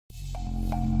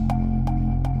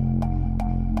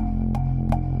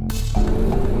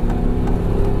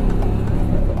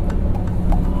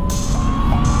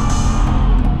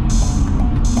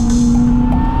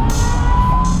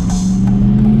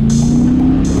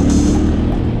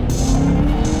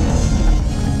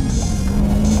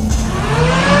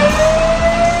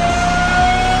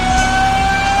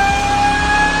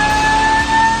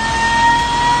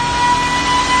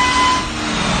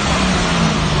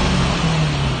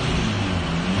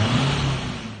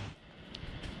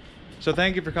So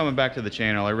thank you for coming back to the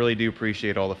channel. I really do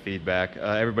appreciate all the feedback.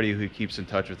 Everybody who keeps in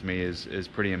touch with me is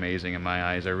pretty amazing in my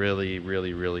eyes. I really,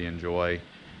 really, really enjoy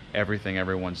everything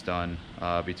everyone's done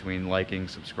between liking,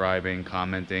 subscribing,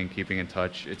 commenting, keeping in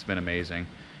touch. It's been amazing.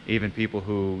 Even people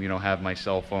who, you know, have my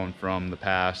cell phone from the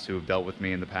past, who have dealt with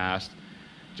me in the past,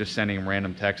 just sending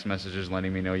random text messages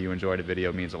letting me know you enjoyed a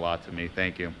video means a lot to me.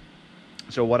 Thank you.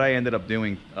 So what I ended up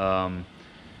doing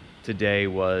today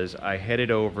was I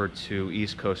headed over to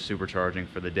East Coast Supercharging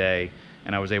for the day,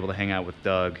 and I was able to hang out with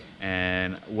Doug.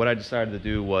 And what I decided to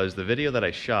do was the video that I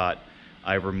shot,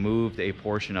 I removed a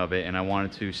portion of it and I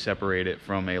wanted to separate it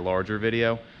from a larger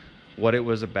video. What it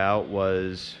was about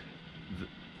was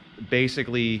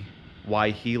basically why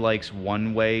he likes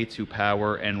one way to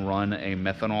power and run a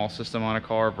methanol system on a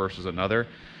car versus another.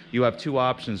 You have two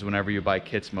options whenever you buy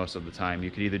kits most of the time. You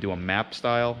could either do a MAP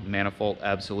style, manifold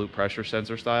absolute pressure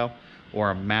sensor style,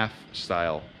 or a MAF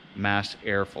style, mass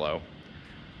airflow.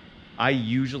 I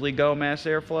usually go mass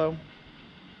airflow,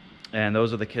 and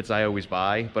those are the kits I always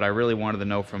buy, but I really wanted to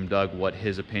know from Doug what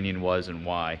his opinion was and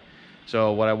why.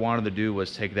 So what I wanted to do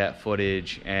was take that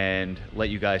footage and let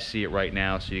you guys see it right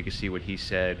now so you can see what he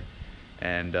said.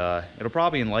 And it'll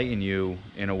probably enlighten you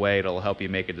in a way that'll help you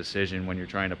make a decision when you're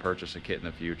trying to purchase a kit in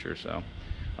the future. So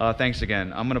thanks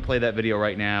again. I'm gonna play that video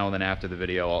right now, and then after the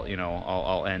video,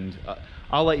 I'll end.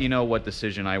 I'll let you know what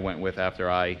decision I went with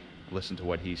after I listened to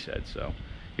what he said. So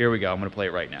here we go. I'm gonna play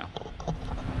it right now.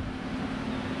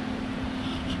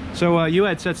 So you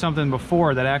had said something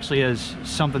before that actually is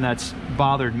something that's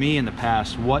bothered me in the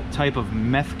past. What type of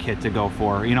meth kit to go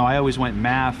for? You know, I always went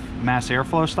mass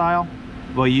airflow style.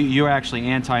 Well, you're actually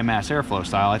anti-mass airflow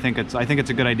style. I think it's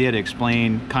a good idea to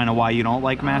explain kind of why you don't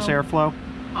like mass airflow.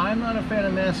 I'm not a fan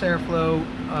of mass airflow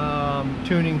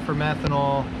tuning for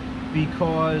methanol,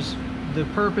 because the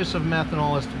purpose of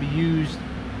methanol is to be used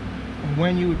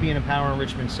when you would be in a power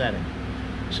enrichment setting.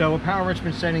 So a power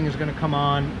enrichment setting is going to come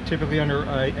on typically under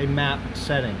a MAP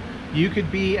setting. You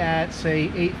could be at, say,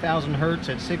 8,000 Hertz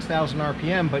at 6,000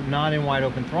 RPM, but not in wide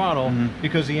open throttle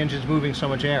because the engine's moving so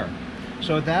much air.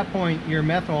 So at that point, your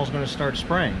methanol is going to start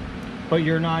spraying, but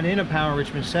you're not in a power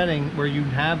enrichment setting where you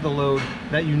have the load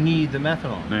that you need the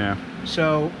methanol. Yeah.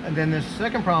 So and then the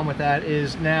second problem with that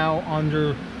is now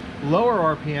under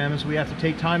lower RPMs, we have to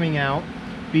take timing out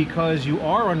because you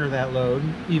are under that load,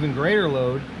 even greater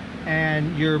load,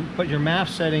 and your MAF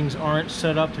settings aren't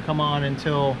set up to come on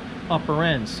until upper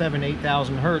end,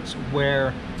 8,000 Hertz,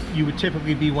 where you would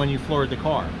typically be when you floored the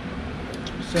car.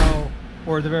 So,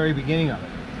 or the very beginning of it.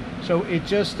 So it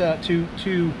just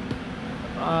to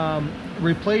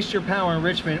replace your power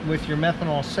enrichment with your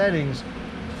methanol settings,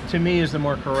 to me, is the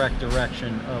more correct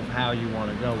direction of how you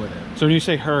want to go with it. So when you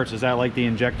say Hertz, is that like the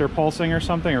injector pulsing or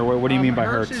something, or what do you mean by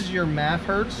Hertz? Hertz is your MAF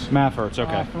Hertz. MAF Hertz,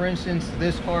 okay. For instance,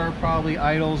 this car probably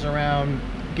idles around,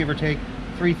 give or take,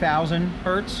 3,000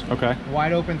 Hertz. Okay.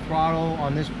 Wide open throttle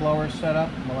on this blower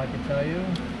setup, well, I can tell you.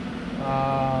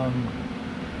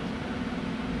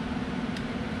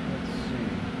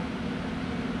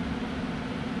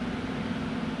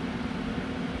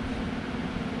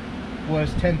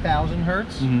 Was 10,000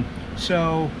 Hertz.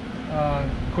 So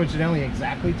coincidentally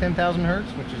exactly 10,000 Hertz,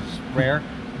 which is rare,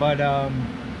 but a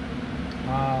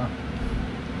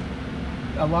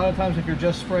lot of times if you're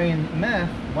just spraying meth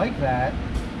like that,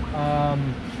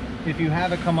 if you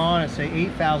have it come on at say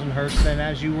 8,000 Hertz, then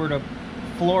as you were to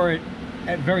floor it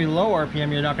at very low RPM,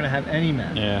 you're not going to have any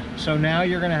meth. Yeah. So now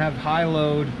you're going to have high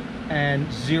load and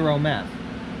zero meth.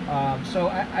 So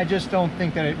I just don't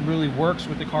think that it really works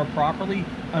with the car properly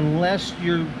unless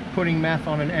you're putting meth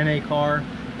on an NA car,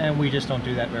 and we just don't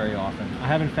do that very often. I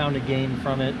haven't found a gain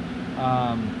from it.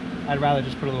 I'd rather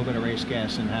just put a little bit of race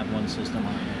gas and have one system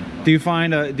on it. Do you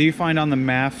find on the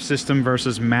MAF system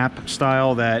versus MAP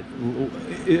style that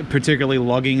particularly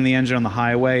lugging the engine on the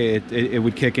highway, it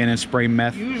would kick in and spray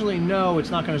meth? Usually no, it's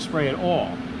not going to spray at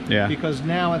all. Yeah. Because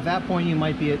now at that point you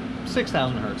might be at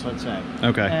 6,000 Hertz, let's say.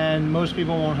 Okay. And most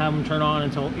people won't have them turn on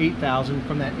until 8,000,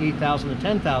 from that 8,000 to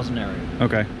 10,000 area.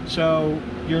 Okay. So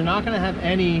you're not going to have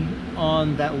any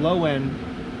on that low end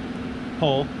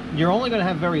pull. You're only going to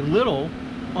have very little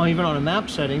even on a MAP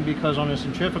setting, because on a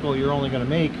centrifugal you're only going to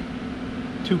make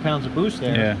 2 pounds of boost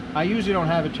there. Yeah. I usually don't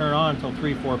have it turn on until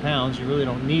 3-4 pounds. You really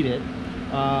don't need it.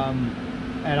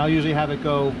 And I'll usually have it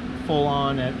go full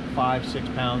on at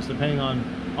 5-6 pounds depending on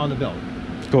the build.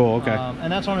 Cool. Okay.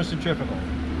 And that's on a centrifugal.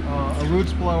 A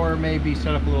roots blower may be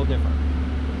set up a little different,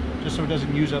 just so it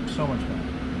doesn't use up so much meth.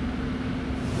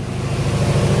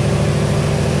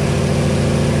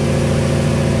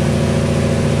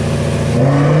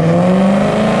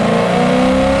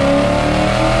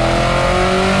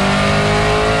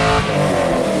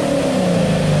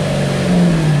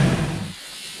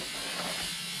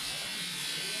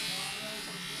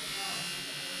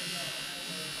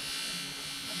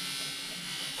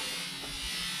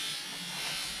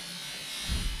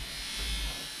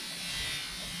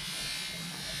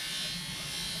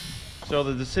 So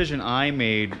the decision I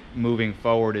made moving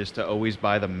forward is to always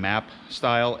buy the MAP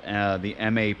style, the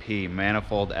MAP,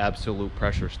 manifold absolute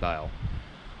pressure style.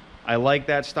 I like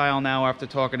that style now after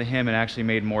talking to him. It actually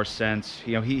made more sense.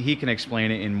 You know, he can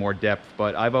explain it in more depth,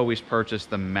 but I've always purchased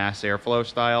the mass airflow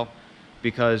style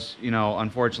because, you know,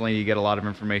 unfortunately you get a lot of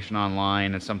information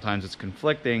online and sometimes it's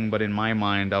conflicting, but in my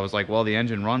mind I was like, well, the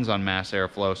engine runs on mass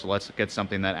airflow, so let's get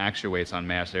something that actuates on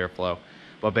mass airflow.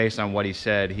 But based on what he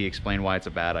said, he explained why it's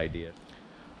a bad idea.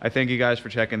 I thank you guys for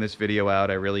checking this video out.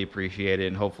 I really appreciate it,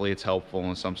 and hopefully it's helpful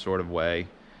in some sort of way.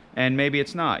 And maybe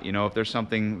it's not. You know, if there's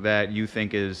something that you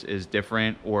think is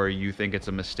different, or you think it's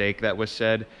a mistake that was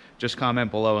said, just comment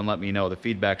below and let me know. The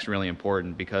feedback's really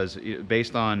important because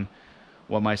based on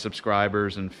what my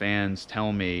subscribers and fans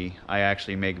tell me, I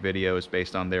actually make videos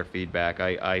based on their feedback.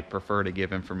 I prefer to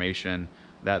give information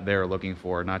that they're looking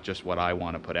for, not just what I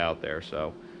want to put out there.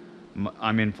 So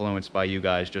I'm influenced by you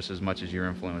guys just as much as you're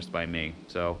influenced by me.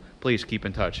 So please keep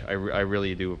in touch. I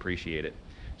really do appreciate it.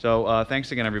 So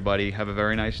thanks again, everybody. Have a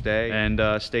very nice day,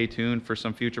 and stay tuned for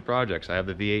some future projects. I have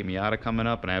the V8 Miata coming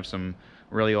up, and I have some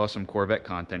really awesome Corvette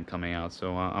content coming out.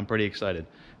 So I'm pretty excited.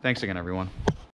 Thanks again, everyone.